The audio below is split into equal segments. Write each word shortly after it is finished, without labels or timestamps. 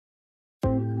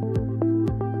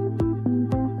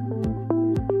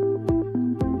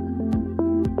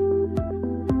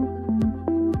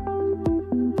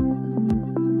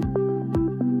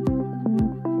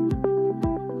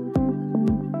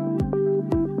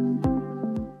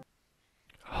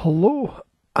Hello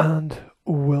and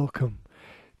welcome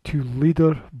to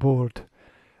Leaderboard,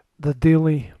 the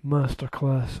daily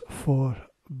masterclass for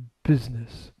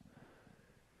business.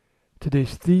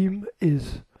 Today's theme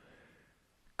is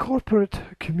corporate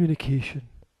communication,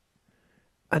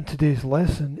 and today's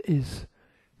lesson is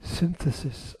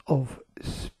synthesis of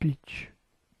speech.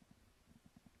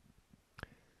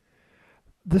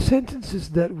 The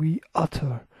sentences that we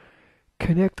utter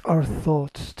connect our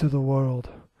thoughts to the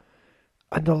world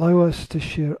and allow us to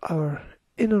share our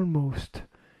innermost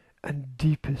and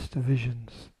deepest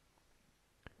visions.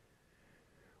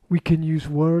 We can use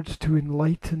words to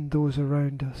enlighten those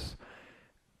around us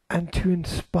and to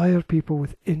inspire people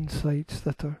with insights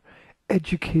that are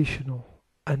educational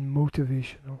and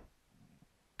motivational.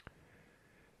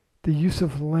 The use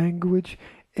of language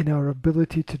in our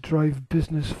ability to drive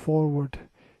business forward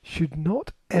should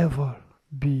not ever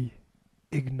be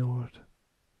ignored.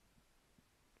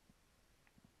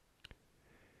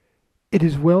 It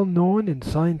is well known in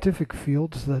scientific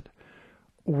fields that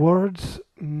words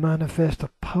manifest a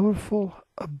powerful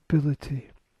ability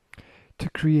to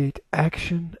create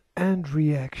action and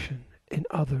reaction in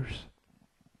others.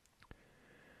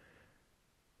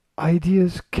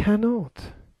 Ideas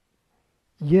cannot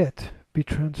yet be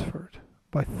transferred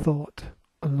by thought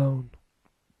alone.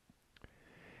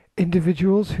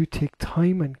 Individuals who take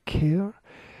time and care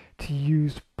to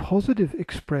use positive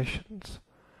expressions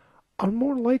are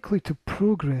more likely to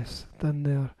progress than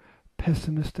their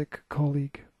pessimistic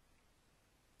colleague,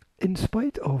 in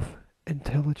spite of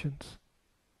intelligence.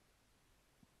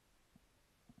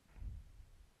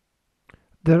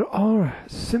 There are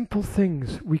simple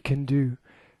things we can do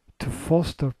to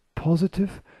foster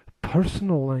positive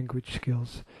personal language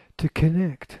skills to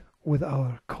connect with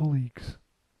our colleagues.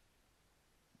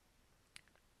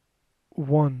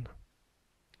 1.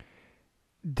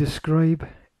 Describe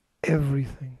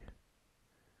everything.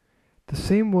 The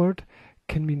same word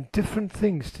can mean different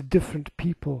things to different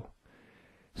people,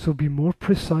 so be more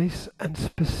precise and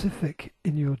specific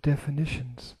in your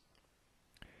definitions.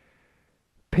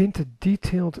 Paint a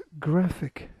detailed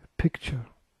graphic picture.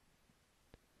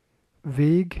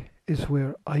 Vague is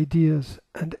where ideas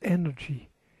and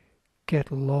energy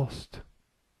get lost.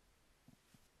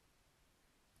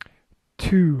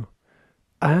 2.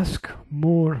 Ask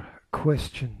more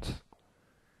questions.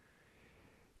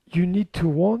 You need to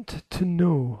want to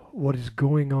know what is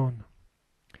going on.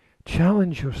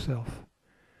 Challenge yourself.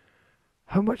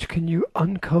 How much can you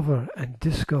uncover and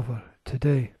discover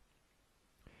today?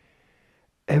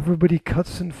 Everybody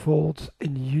cuts and folds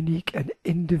in unique and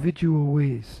individual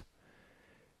ways.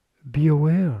 Be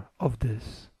aware of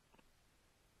this.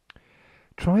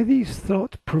 Try these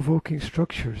thought-provoking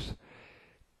structures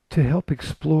to help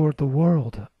explore the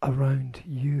world around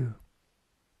you.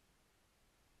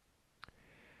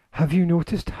 Have you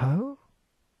noticed how?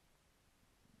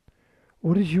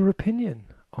 What is your opinion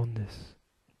on this?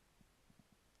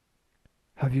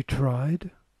 Have you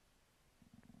tried?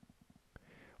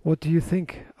 What do you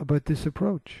think about this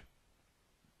approach?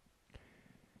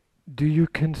 Do you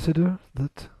consider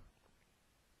that?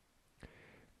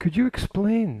 Could you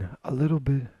explain a little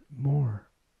bit more?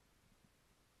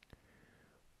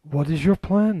 What is your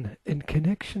plan in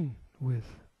connection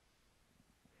with?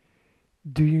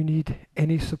 Do you need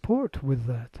any support with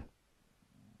that?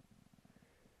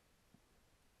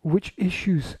 Which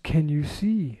issues can you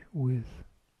see with?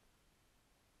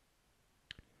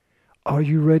 Are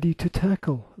you ready to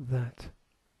tackle that?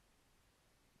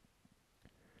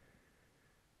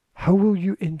 How will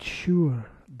you ensure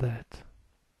that?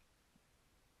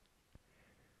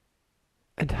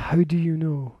 And how do you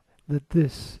know that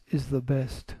this is the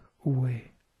best way?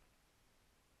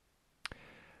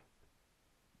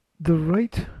 The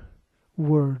right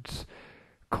words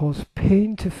cause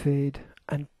pain to fade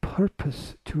and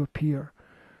purpose to appear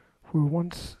where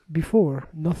once before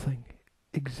nothing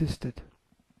existed.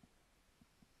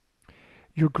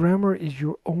 Your grammar is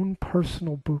your own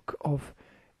personal book of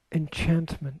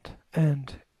enchantment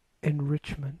and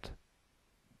enrichment.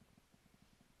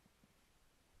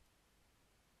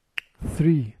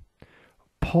 3.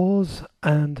 Pause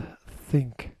and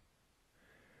think.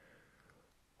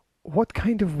 What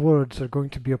kind of words are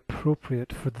going to be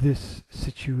appropriate for this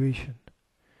situation?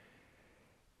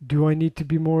 Do I need to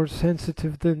be more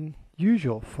sensitive than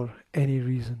usual for any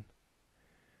reason?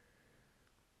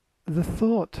 The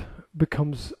thought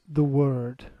becomes the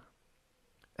word,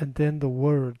 and then the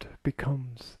word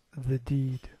becomes the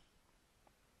deed.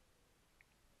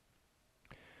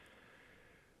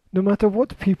 No matter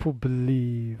what people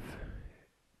believe,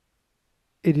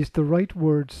 it is the right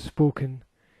words spoken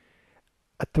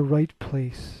at the right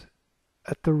place,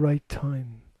 at the right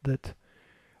time, that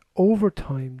over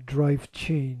time drive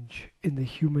change in the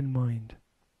human mind.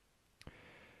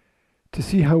 To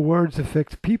see how words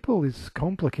affect people is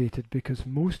complicated because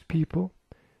most people,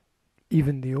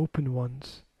 even the open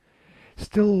ones,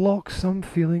 still lock some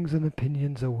feelings and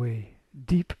opinions away,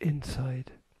 deep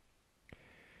inside.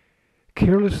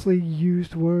 Carelessly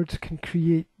used words can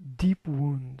create deep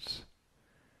wounds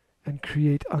and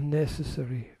create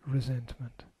unnecessary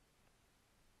resentment.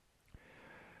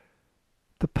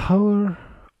 The power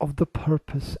of the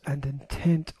purpose and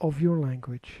intent of your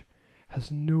language has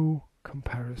no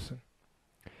comparison.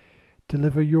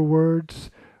 Deliver your words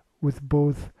with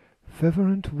both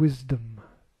fervent wisdom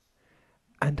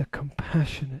and a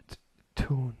compassionate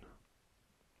tone.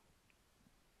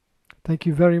 Thank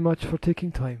you very much for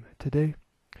taking time today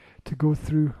to go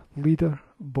through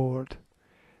Leaderboard,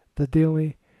 the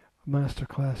daily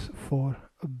masterclass for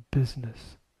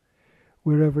business.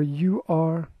 Wherever you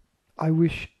are, I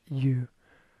wish you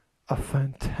a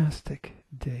fantastic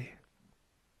day.